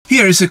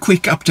here is a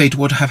quick update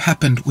what have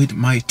happened with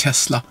my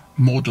Tesla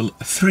Model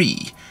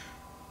 3.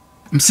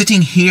 I'm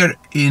sitting here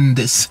in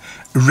this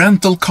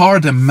rental car,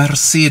 the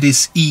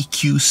Mercedes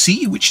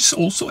EQC, which is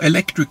also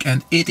electric,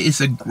 and it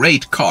is a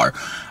great car.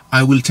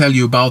 I will tell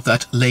you about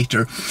that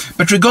later.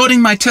 But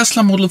regarding my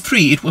Tesla Model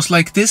 3, it was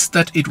like this,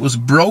 that it was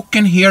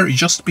broken here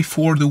just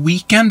before the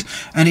weekend,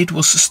 and it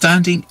was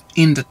standing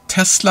in the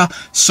Tesla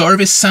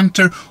service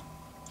center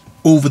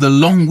over the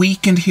long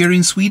weekend here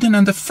in Sweden,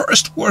 and the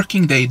first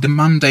working day, the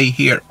Monday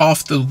here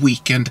after the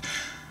weekend,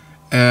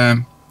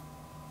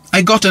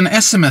 I got an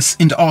SMS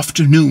in the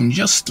afternoon,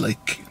 just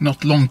like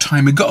not long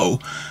time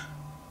ago,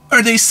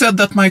 where they said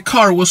that my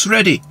car was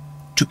ready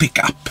to pick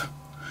up.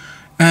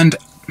 And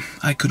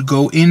I could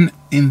go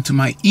into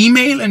my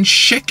email and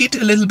check it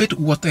a little bit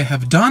what they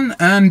have done,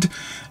 and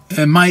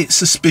my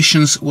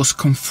suspicions was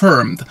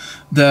confirmed.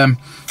 The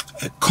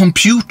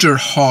computer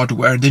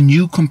hardware, the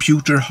new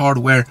computer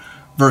hardware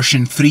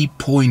version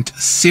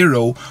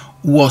 3.0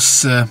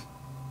 was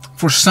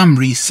for some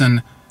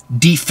reason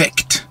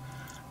defect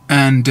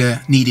and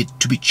needed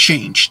to be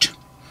changed.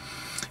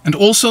 And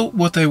also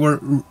what they were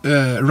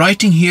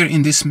writing here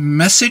in this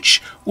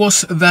message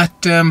was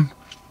that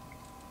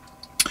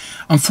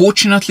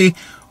unfortunately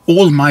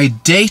all my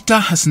data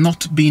has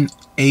not been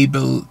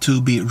able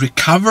to be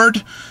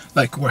recovered,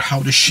 like how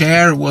the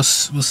share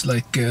was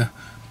like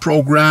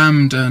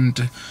programmed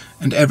and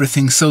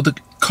everything. So the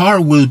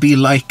car will be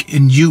like a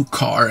new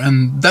car,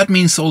 and that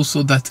means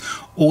also that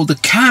all the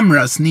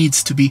cameras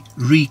needs to be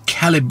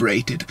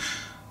recalibrated.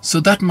 So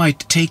that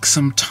might take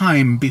some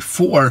time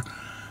before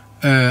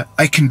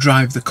I can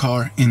drive the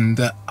car in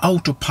the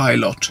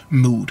autopilot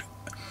mode,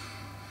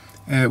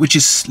 which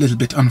is a little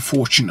bit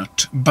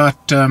unfortunate.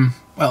 But,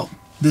 well,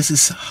 this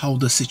is how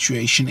the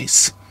situation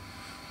is.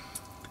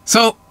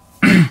 So,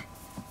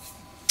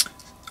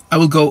 I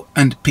will go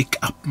and pick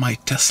up my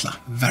Tesla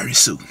very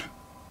soon.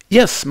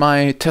 Yes,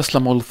 my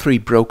Tesla Model 3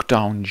 broke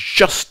down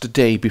just the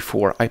day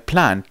before I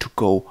planned to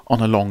go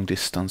on a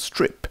long-distance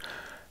trip.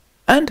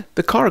 And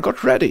the car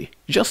got ready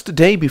just the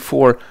day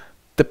before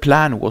the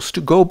plan was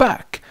to go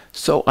back.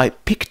 So I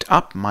picked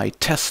up my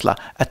Tesla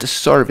at the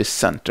service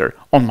center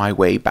on my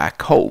way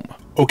back home.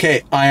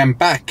 Okay, I am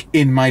back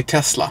in my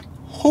Tesla.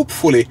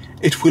 Hopefully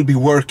it will be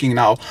working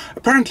now.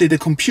 Apparently the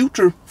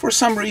computer, for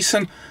some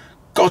reason,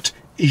 got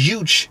a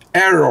huge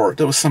error.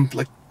 There was some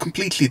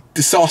completely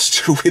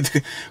disaster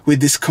with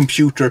this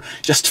computer,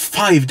 just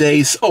 5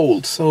 days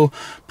old. So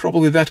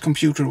probably that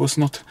computer was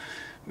not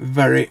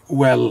very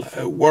well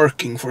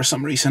working for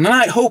some reason. And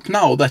I hope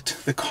now that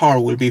the car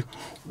will be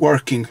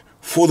working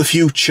for the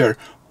future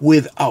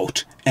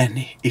without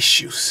any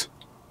issues.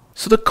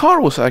 So the car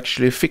was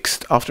actually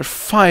fixed after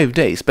 5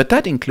 days, but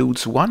that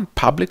includes one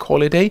public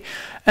holiday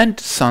and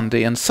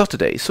Sunday and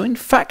Saturday. So in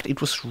fact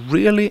it was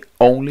really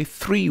only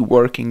 3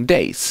 working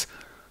days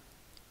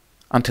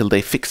until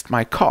they fixed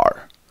my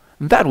car.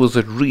 That was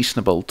a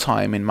reasonable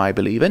time in my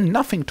belief, and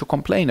nothing to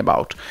complain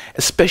about,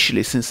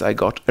 especially since I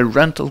got a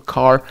rental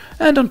car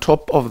and on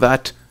top of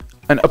that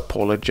an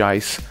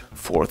apologize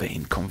for the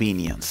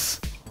inconvenience.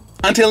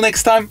 Until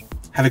next time,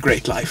 have a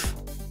great life.